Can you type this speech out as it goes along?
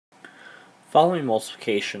Following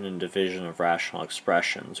multiplication and division of rational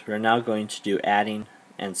expressions, we are now going to do adding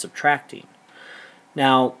and subtracting.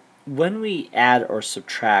 Now, when we add or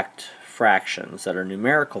subtract fractions that are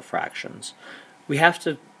numerical fractions, we have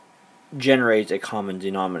to generate a common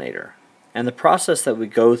denominator. And the process that we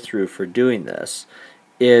go through for doing this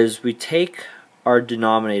is we take our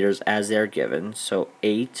denominators as they're given, so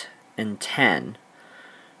 8 and 10,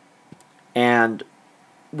 and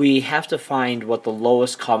we have to find what the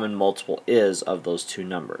lowest common multiple is of those two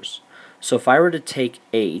numbers. So if I were to take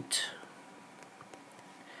 8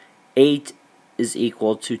 is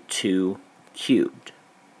equal to 2 cubed.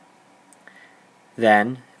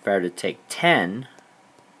 Then if I were to take 10,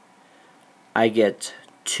 I get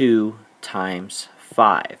 2 times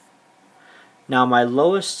 5. Now my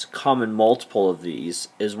lowest common multiple of these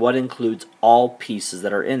is what includes all pieces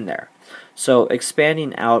that are in there. So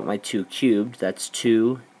expanding out my 2 cubed, that's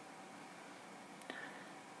 2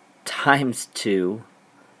 times 2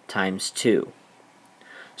 times 2.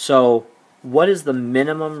 So what is the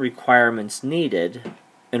minimum requirements needed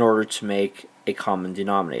in order to make a common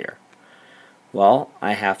denominator? Well,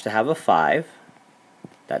 I have to have a 5.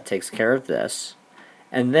 That takes care of this.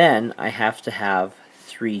 And then I have to have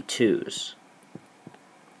 3 2's.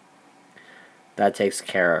 That takes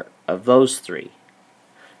care of those 3.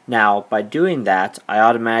 Now, by doing that, I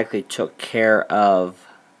automatically took care of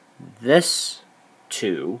this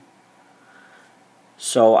 2,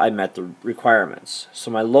 so I met the requirements. So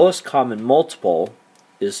my lowest common multiple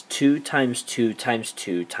is 2 times 2 times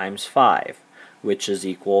 2 times 5, which is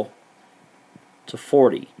equal to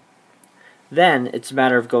 40. Then it's a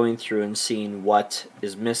matter of going through and seeing what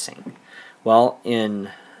is missing. Well, in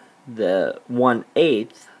the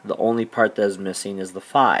 1/8, the only part that is missing is the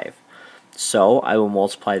 5. So I will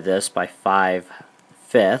multiply this by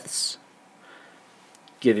 5/5,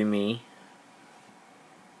 giving me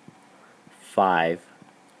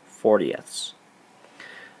 5/40.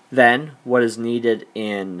 Then what is needed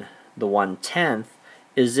in the 1/10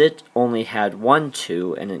 is it only had 1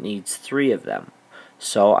 2 and it needs 3 of them.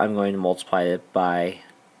 So I'm going to multiply it by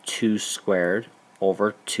 2 squared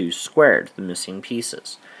over 2 squared, the missing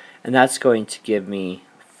pieces. And that's going to give me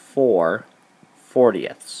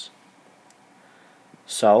 4/40.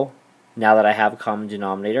 So now that I have a common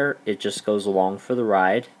denominator, it just goes along for the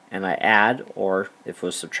ride, and I add, or if it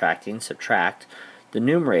was subtracting, subtract the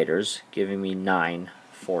numerators, giving me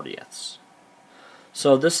 9/40.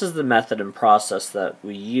 So this is the method and process that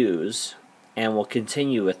we use, and we'll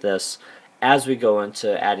continue with this as we go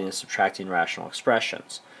into adding and subtracting rational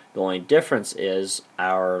expressions. The only difference is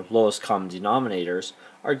our lowest common denominators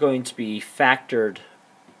are going to be factored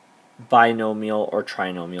binomial or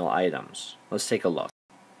trinomial items. Let's take a look.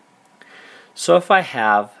 So if I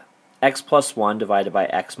have x plus 1 divided by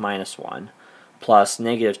x minus 1 plus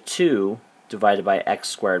negative 2 divided by x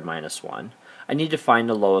squared minus 1, I need to find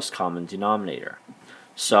the lowest common denominator.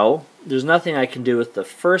 So there's nothing I can do with the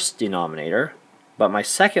first denominator, but my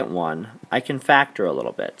second one I can factor a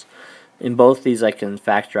little bit. In both these I can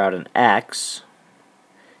factor out an x,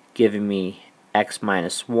 giving me x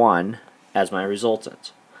minus 1 as my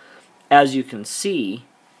resultant. As you can see,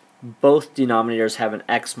 both denominators have an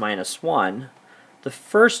x minus 1. The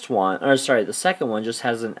second one just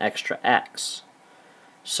has an extra x.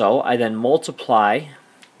 So I then multiply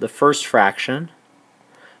the first fraction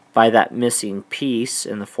by that missing piece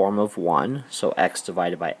in the form of 1, so x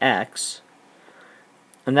divided by x,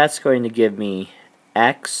 and that's going to give me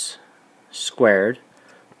x squared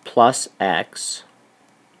plus x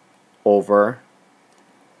over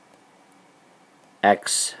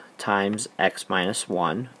x times x minus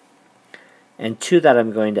 1, and to that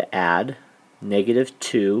I'm going to add negative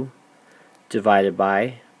 2 divided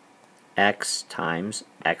by x times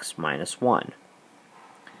x minus 1.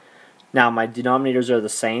 Now my denominators are the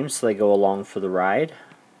same, so they go along for the ride.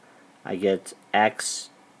 I get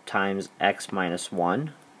x times x minus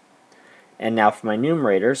 1. And now for my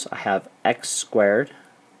numerators, I have x squared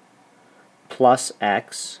plus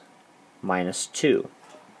x minus 2.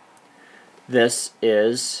 This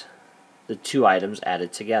is the two items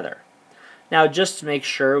added together. Now, just to make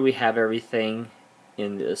sure we have everything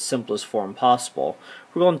in the simplest form possible,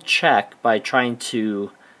 we're going to check by trying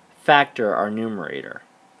to factor our numerator.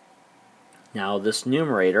 Now, this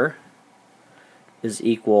numerator is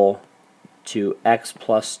equal to x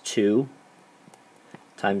plus 2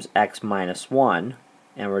 times x minus 1,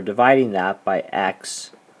 and we're dividing that by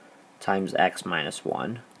x times x minus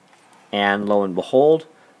 1. And lo and behold,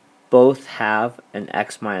 both have an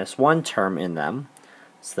x minus 1 term in them,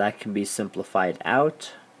 so that can be simplified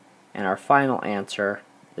out, and our final answer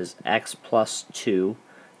is x plus 2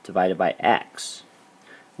 divided by x,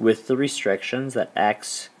 with the restrictions that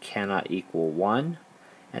x cannot equal 1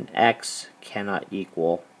 and x cannot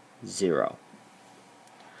equal 0.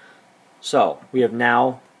 So we have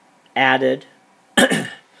now added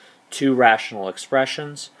two rational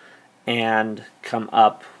expressions and come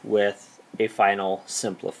up with a final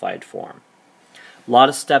simplified form. A lot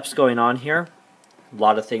of steps going on here, a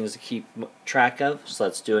lot of things to keep track of, so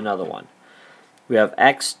let's do another one. We have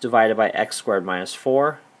x divided by x squared minus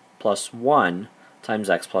 4 plus 1 times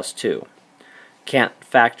x plus 2. Can't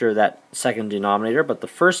factor that second denominator, but the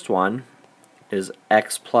first one is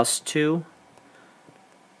x plus 2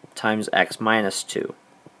 times x minus 2.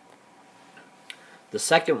 The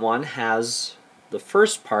second one has the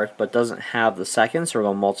first part but doesn't have the second, so we're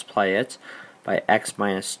going to multiply it by x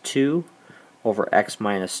minus 2 over x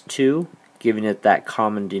minus 2, giving it that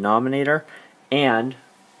common denominator and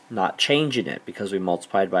not changing it because we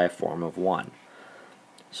multiplied by a form of 1.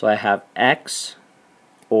 So I have x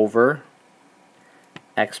over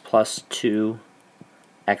x plus 2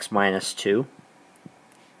 x minus 2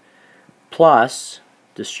 plus,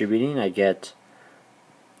 distributing, I get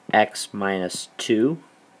x minus 2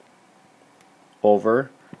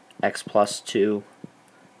 over x plus 2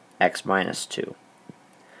 x minus 2.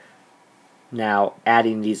 Now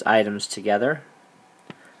adding these items together,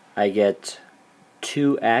 I get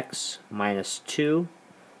 2x minus 2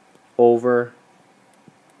 over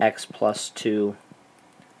x plus 2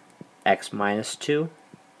 x minus 2.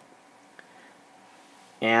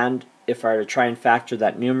 And if I were to try and factor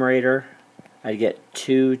that numerator, I get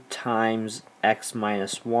 2 times x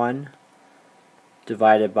minus 1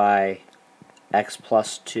 divided by x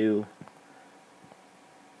plus 2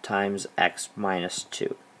 times x minus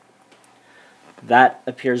 2. That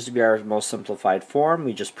appears to be our most simplified form.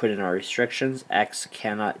 We just put in our restrictions. X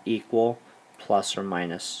cannot equal plus or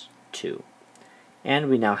minus 2. And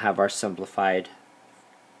we now have our simplified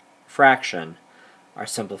fraction, our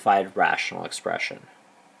simplified rational expression.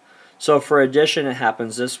 So for addition, it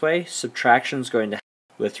happens this way. Subtraction is going to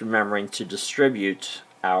happen with remembering to distribute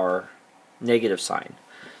our negative sign.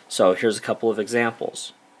 So here's a couple of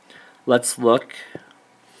examples. Let's look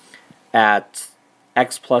at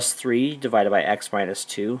x plus 3 divided by x minus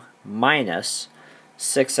 2 minus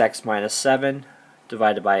 6x minus 7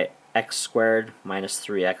 divided by x squared minus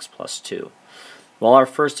 3x plus 2. Well, our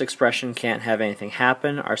first expression can't have anything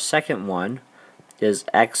happen. Our second one is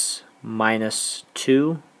x minus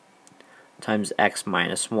 2 times x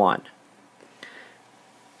minus 1.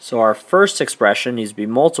 So our first expression needs to be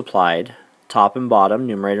multiplied, top and bottom,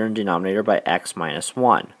 numerator and denominator, by x minus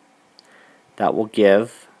 1. That will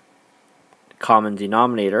give common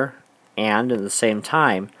denominator and at the same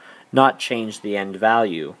time not change the end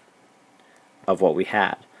value of what we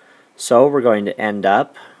had. So we're going to end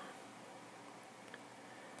up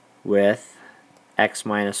with x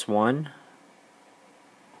minus 1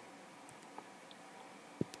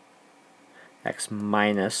 x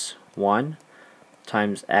minus 1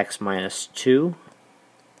 times x minus 2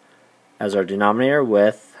 as our denominator.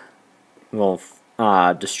 With, we'll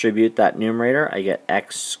distribute that numerator. I get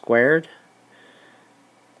x squared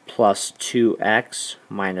plus 2x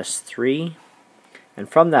minus 3, and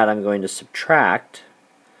from that I'm going to subtract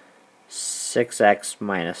 6x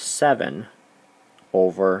minus 7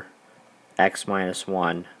 over x minus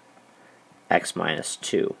 1 x minus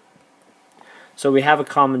 2. So we have a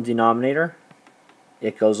common denominator.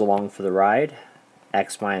 It goes along for the ride.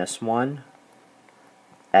 X minus 1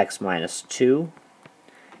 x minus 2,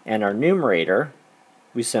 and our numerator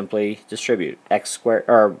we simply distribute. X squared,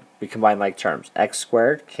 or we combine like terms. X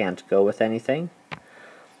squared can't go with anything.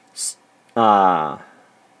 2x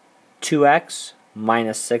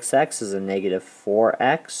minus 6x is a negative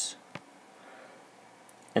 4x.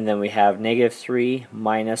 And then we have negative 3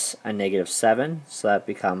 minus a negative 7, so that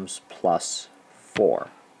becomes plus 4.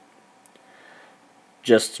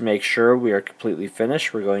 Just to make sure we are completely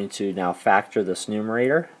finished, we're going to now factor this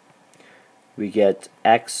numerator. We get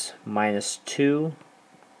x minus 2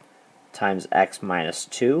 times x minus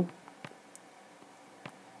 2,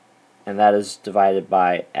 and that is divided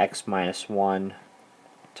by x minus 1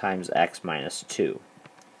 times x minus 2.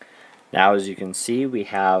 Now, as you can see, we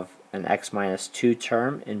have an x minus 2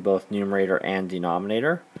 term in both numerator and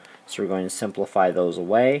denominator, so we're going to simplify those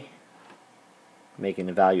away, making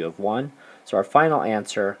a value of 1. So our final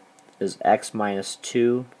answer is x minus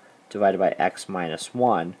 2 divided by x minus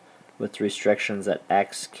 1, with restrictions that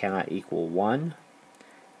x cannot equal 1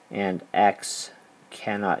 and x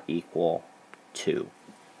cannot equal 2.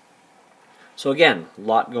 So again, a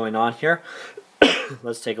lot going on here.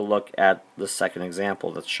 Let's take a look at the second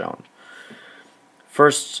example that's shown.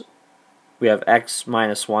 First, we have x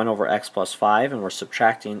minus 1 over x plus 5, and we're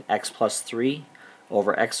subtracting x plus 3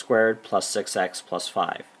 over x squared plus 6x plus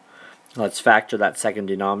 5. Let's factor that second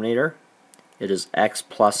denominator. It is x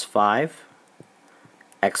plus 5,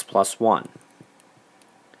 x plus 1.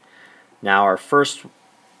 Now our first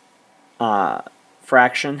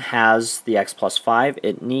fraction has the x plus 5.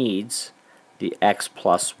 It needs the x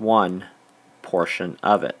plus 1 portion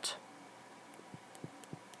of it.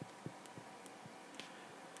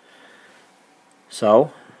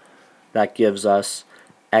 So that gives us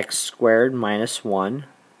x squared minus 1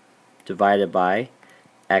 divided by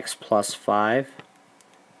x plus 5,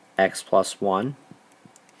 x plus 1.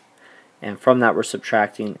 And from that we're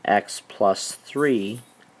subtracting x plus 3,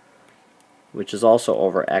 which is also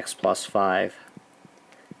over x plus 5,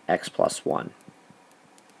 x plus 1.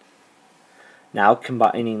 Now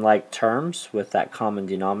combining like terms with that common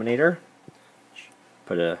denominator,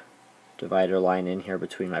 put a divider line in here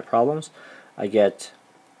between my problems, I get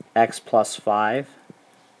x plus 5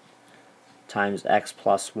 times x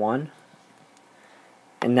plus 1.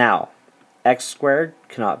 And now, x squared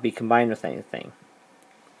cannot be combined with anything.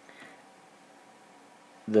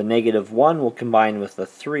 The negative 1 will combine with the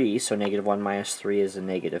 3, so negative 1 minus 3 is a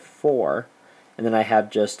negative 4. And then I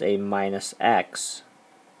have just a minus x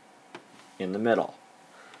in the middle.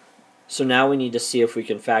 So now we need to see if we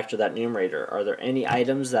can factor that numerator. Are there any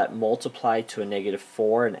items that multiply to a negative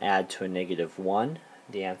 4 and add to a negative 1?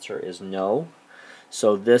 The answer is no.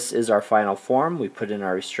 So this is our final form. We put in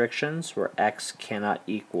our restrictions where x cannot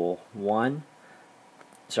equal negative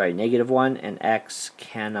 1, and x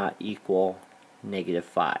cannot equal negative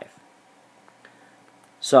 5.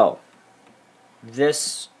 So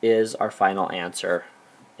this is our final answer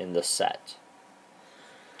in this set.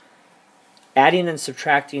 Adding and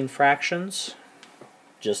subtracting fractions,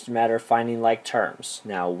 just a matter of finding like terms.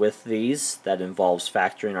 Now with these, that involves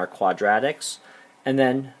factoring our quadratics and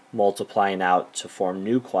then multiplying out to form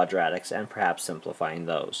new quadratics and perhaps simplifying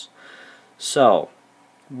those. So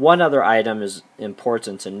one other item is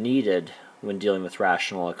important and needed when dealing with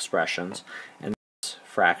rational expressions, and that's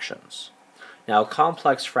fractions. Now a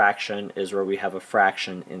complex fraction is where we have a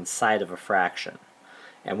fraction inside of a fraction.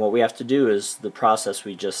 And what we have to do is the process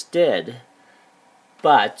we just did,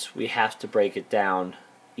 but we have to break it down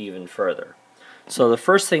even further. So the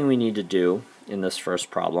first thing we need to do in this first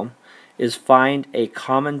problem is find a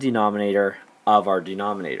common denominator of our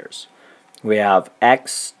denominators. We have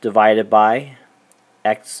x divided by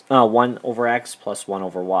 1 over x plus 1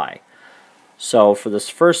 over y. So for this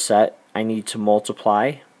first set, I need to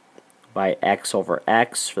multiply by x over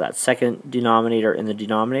x for that second denominator in the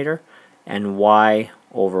denominator, and y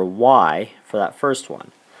over y for that first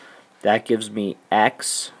one. That gives me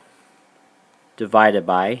x divided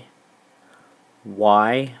by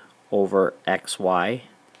y over xy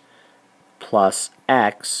plus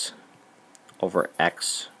x over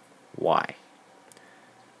xy.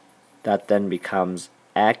 That then becomes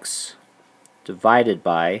x divided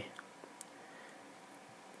by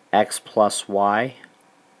x plus y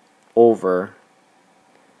over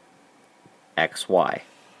xy.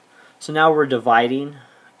 So now we're dividing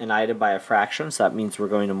an item by a fraction, so that means we're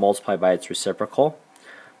going to multiply by its reciprocal.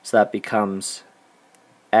 So that becomes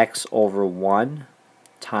x over 1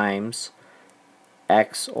 times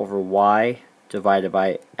x over y divided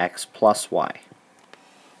by x plus y.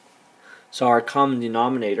 So our common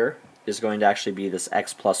denominator is going to actually be this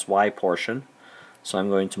x plus y portion. So I'm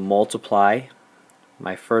going to multiply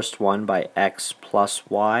my first one by x plus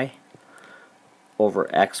y over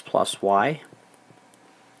x plus y.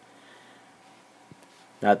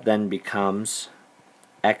 That then becomes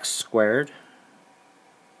x squared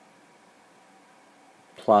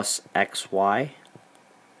plus xy,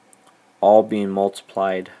 all being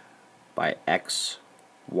multiplied by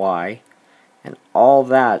xy, and all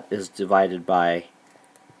that is divided by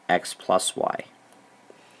x plus y.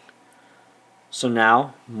 So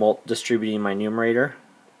now, distributing my numerator,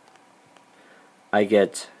 I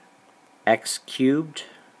get x cubed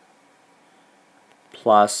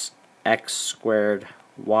plus x squared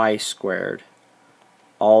y squared,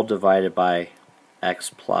 all divided by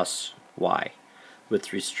x plus y,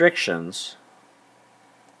 with restrictions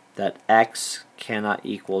that x cannot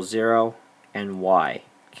equal 0 and y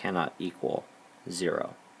cannot equal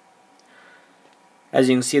 0. As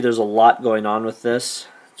you can see, there's a lot going on with this.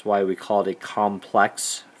 That's why we call it a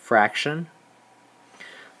complex fraction.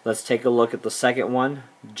 Let's take a look at the second one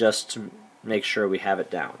just to make sure we have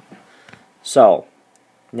it down. So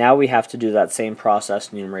now we have to do that same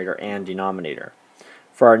process, numerator and denominator.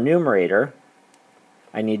 For our numerator,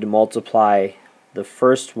 I need to multiply the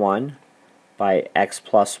first one by x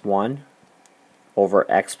plus 1 over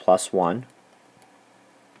x plus 1.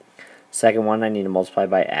 Second one, I need to multiply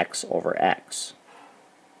by x over x.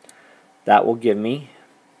 That will give me,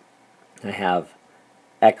 I have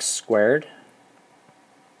x squared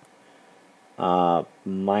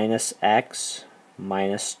minus x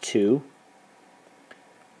minus 2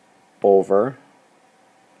 over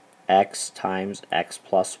x times x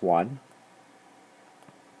plus 1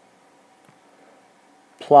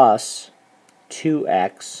 plus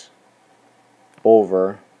 2x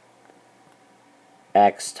over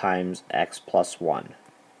x times x plus 1.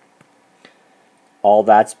 All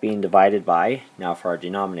that's being divided by, now for our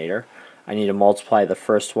denominator, I need to multiply the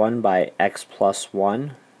first one by x plus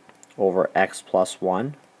 1 over x plus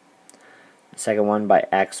 1. The second one by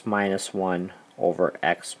x minus 1 over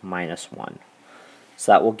x minus 1.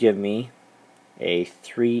 So that will give me a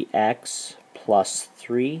 3x plus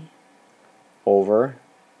 3 over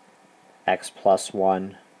x plus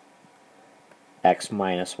 1, x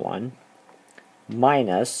minus 1,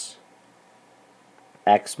 minus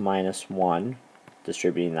x minus 1,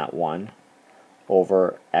 distributing that 1,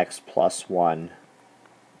 over x plus 1,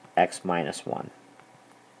 x minus 1.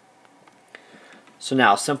 So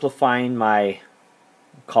now, simplifying my,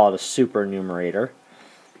 call it a supernumerator,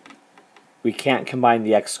 we can't combine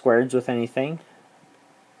the x squareds with anything,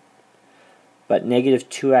 but negative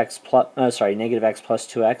x plus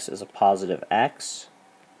 2x is a positive x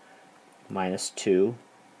minus 2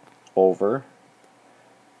 over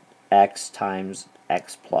x times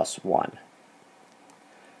x plus 1.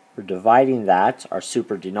 We're dividing that, our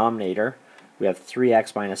super denominator. We have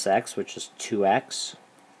 3x minus x, which is 2x.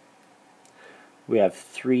 We have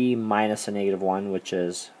 3 minus a negative 1, which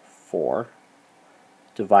is 4,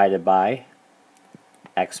 divided by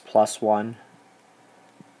x plus 1,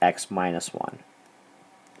 x minus 1.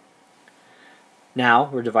 Now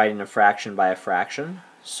we're dividing a fraction by a fraction,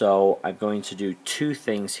 so I'm going to do two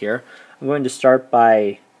things here. I'm going to start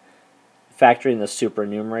by factoring the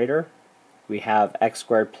supernumerator. We have x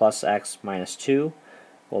squared plus x minus 2.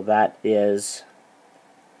 Well, that is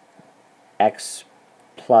x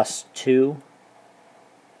plus 2,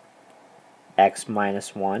 x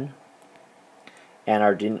minus 1. And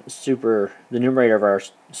our the numerator of our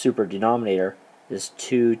super denominator is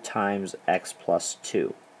 2 times x plus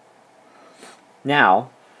 2.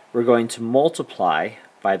 Now, we're going to multiply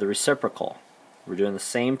by the reciprocal. We're doing the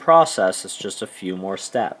same process, it's just a few more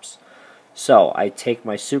steps. So, I take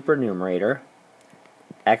my supernumerator,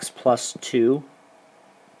 x plus 2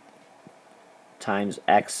 times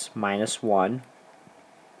x minus 1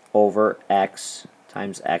 over x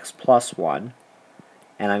times x plus 1,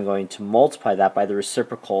 and I'm going to multiply that by the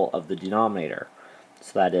reciprocal of the denominator.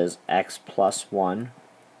 So that is x plus 1,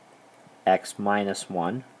 x minus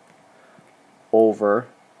 1, over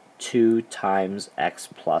 2 times x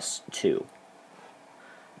plus 2.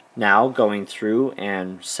 Now going through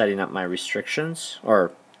and setting up my restrictions,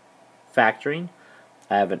 or factoring,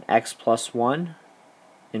 I have an x plus 1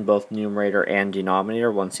 in both numerator and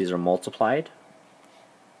denominator once these are multiplied.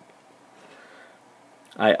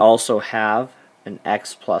 I also have an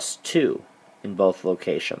x plus 2 in both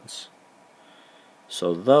locations.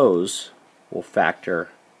 So those will factor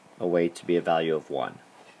away to be a value of 1.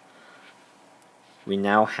 We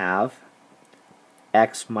now have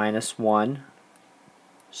x minus 1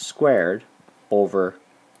 squared over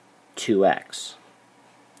 2x.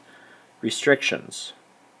 Restrictions.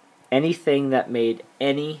 Anything that made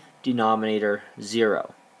any denominator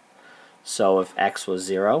 0. So if x was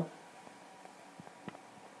 0,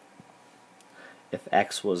 if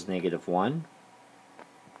x was negative 1,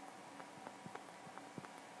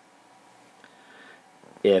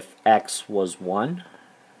 if x was 1,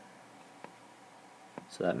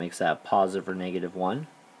 so that makes that positive or negative 1,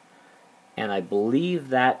 and I believe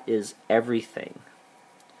that is everything.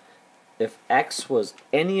 If x was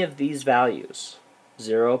any of these values,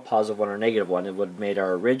 0, positive 1, or negative 1, it would have made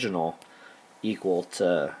our original equal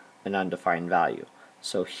to an undefined value.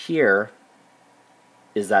 So here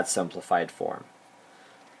is that simplified form.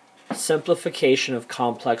 Simplification of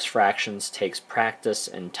complex fractions takes practice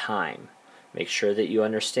and time. Make sure that you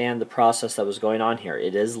understand the process that was going on here.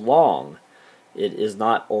 It is long. It is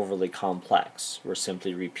not overly complex. We're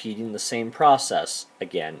simply repeating the same process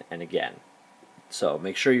again and again. So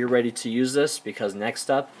make sure you're ready to use this, because next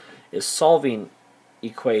up is solving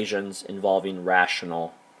equations involving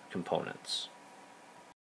rational components.